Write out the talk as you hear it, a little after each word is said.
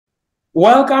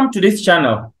Welcome to this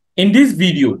channel. In this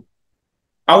video,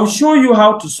 I will show you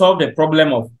how to solve the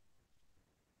problem of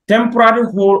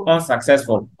temporary hold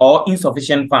unsuccessful or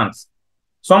insufficient funds.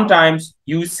 Sometimes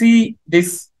you see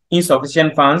this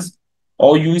insufficient funds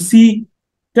or you see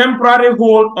temporary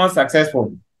hold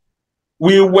unsuccessful.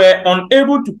 We were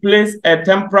unable to place a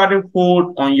temporary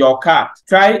hold on your card.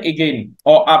 Try again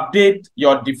or update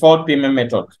your default payment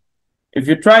method. If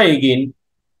you try again,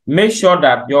 make sure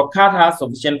that your card has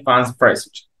sufficient funds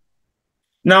first.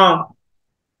 Now,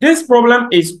 this problem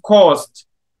is caused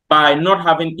by not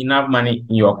having enough money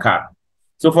in your card.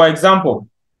 So, for example,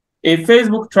 if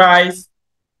Facebook tries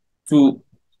to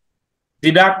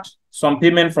deduct some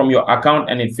payment from your account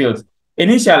and it fails,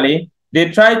 initially,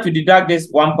 they tried to deduct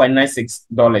this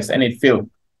 $1.96 and it failed.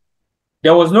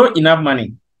 There was no enough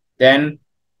money. Then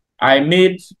I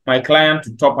made my client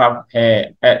to top up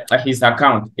his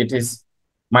account. It is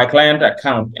my client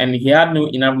account, and he had no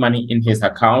enough money in his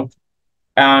account.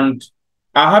 And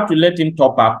I had to let him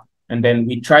top up, and then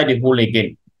we try the whole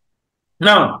again.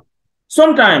 Now,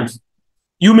 sometimes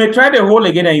you may try the whole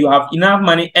again and you have enough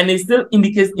money and it still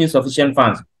indicates insufficient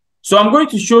funds. So I'm going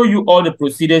to show you all the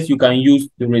procedures you can use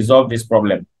to resolve this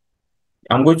problem.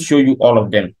 I'm going to show you all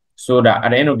of them so that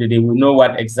at the end of the day, we know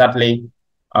what exactly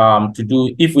to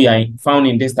do if we are found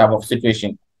in this type of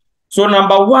situation. So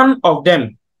number one of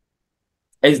them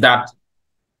is that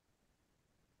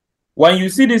when you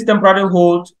see this temporary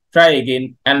hold, try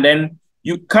again, and then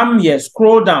you come here,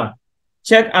 scroll down,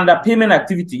 check under payment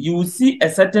activity. You will see a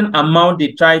certain amount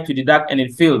they tried to deduct and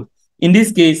it failed. In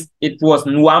this case, it was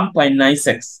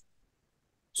 1.96.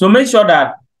 So make sure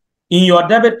that in your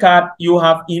debit card, you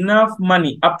have enough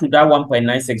money up to that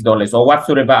 $1.96 or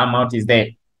whatsoever amount is there.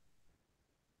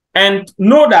 And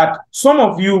know that some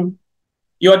of you,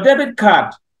 your debit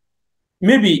card,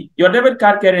 maybe your debit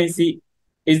card currency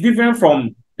is different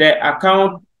from the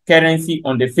account currency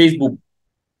on the Facebook.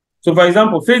 So for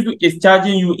example, Facebook is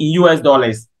charging you in US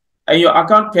dollars and your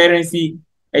account currency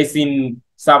is in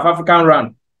South African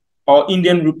rand or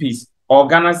Indian rupees or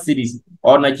Ghana cedis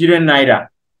or Nigerian naira.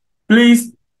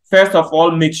 Please, first of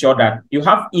all, make sure that you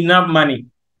have enough money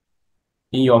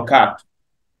in your card.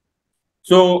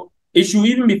 So it should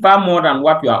even be far more than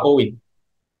what you are owing.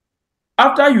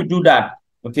 After you do that,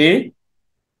 okay,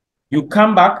 you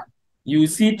come back, you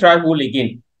see try hold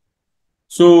again.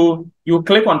 So you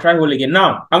click on try hold again.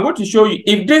 Now, I'm going to show you,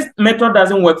 if this method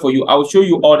doesn't work for you, I will show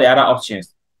you all the other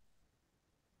options.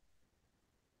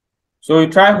 So you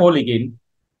try hold again.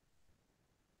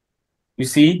 You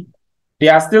see, they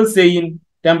are still saying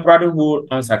temporary hold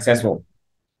unsuccessful,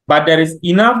 but there is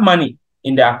enough money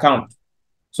in the account.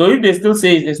 So if they still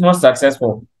say it's not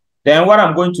successful, then what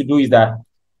I'm going to do is that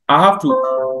I have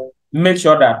to make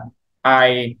sure that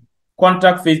I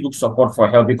contact Facebook support for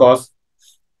help, because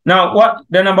now what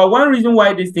the number one reason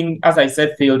why this thing, as I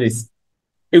said, failed is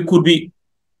it could be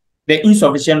the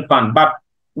insufficient fund. But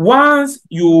once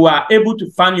you are able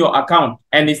to fund your account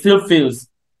and it still fails,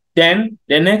 then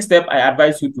the next step I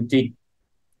advise you to take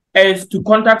is to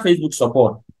contact Facebook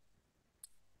support.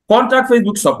 Contact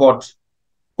Facebook support.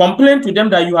 Complain to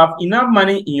them that you have enough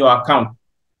money in your account,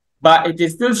 but it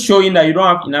is still showing that you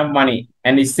don't have enough money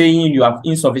and it's saying you have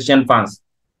insufficient funds.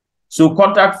 So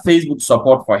contact Facebook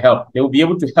support for help. They will be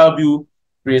able to help you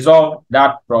resolve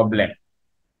that problem.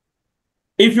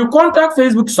 If you contact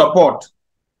Facebook support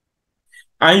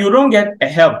and you don't get a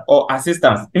help or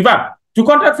assistance, in fact, to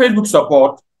contact Facebook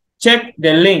support, check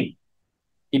the link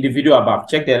in the video above.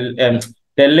 Check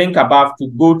the link above to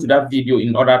go to that video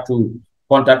in order to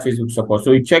contact Facebook support.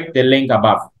 So you check the link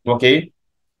above, okay?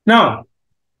 Now,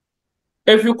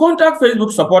 if you contact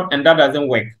Facebook support and that doesn't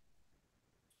work,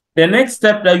 the next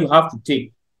step that you have to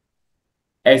take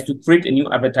is to create a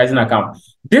new advertising account.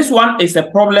 This one is a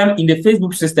problem in the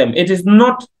Facebook system. It is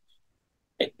not,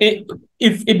 if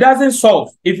it doesn't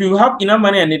solve, if you have enough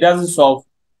money and it doesn't solve,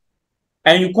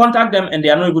 and you contact them and they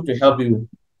are not able to help you,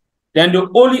 then the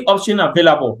only option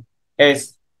available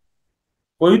is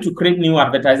for you to create new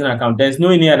advertising account. There's no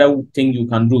any other thing you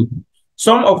can do.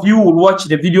 Some of you will watch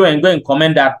the video and go and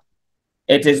comment that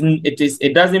it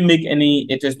doesn't make any,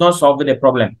 it is not solving the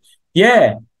problem.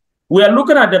 Yeah, we are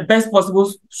looking at the best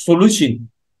possible solution.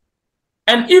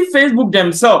 And if Facebook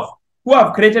themselves, who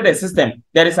have created a system,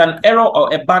 there is an error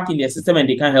or a bug in their system and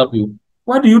they can't help you,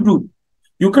 what do?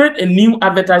 You create a new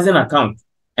advertising account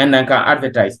and then can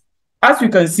advertise. As you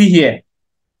can see here,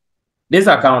 this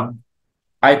account,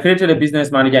 I created a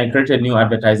business manager and created a new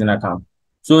advertising account.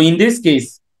 So in this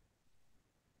case,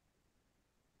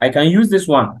 I can use this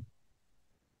one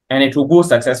and it will go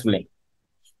successfully.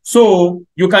 So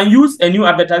you can use a new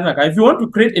advertising account. If you want to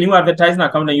create a new advertising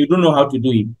account and you don't know how to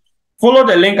do it, Follow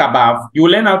the link above. You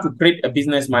will learn how to create a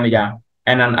business manager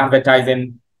and an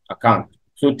advertising account.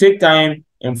 So take time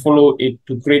and follow it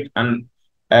to create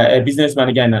a business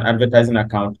manager and an advertising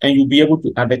account, and you'll be able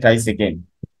to advertise again.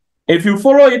 If you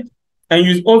follow it and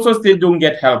you also still don't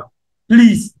get help,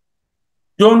 please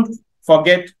don't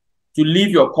forget to leave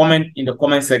your comment in the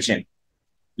comment section.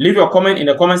 Leave your comment in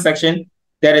the comment section.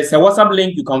 There is a WhatsApp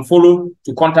link you can follow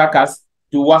to contact us,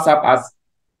 to WhatsApp us,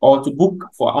 or to book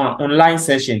for an online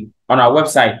session on our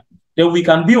website. Then we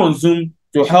can be on Zoom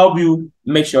to help you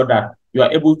make sure that you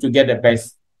are able to get the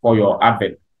best for your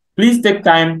advert. Please take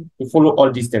time to follow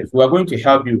all these steps. We are going to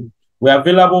help you. We are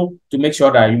available to make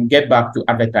sure that you get back to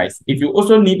advertise. If you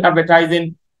also need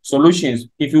advertising solutions,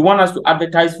 if you want us to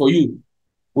advertise for you,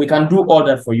 we can do all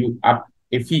that for you at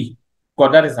a fee,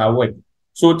 because that is our work.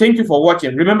 So thank you for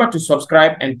watching. Remember to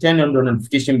subscribe and turn on the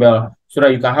notification bell so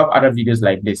that you can have other videos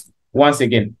like this. Once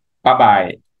again,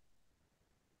 bye-bye.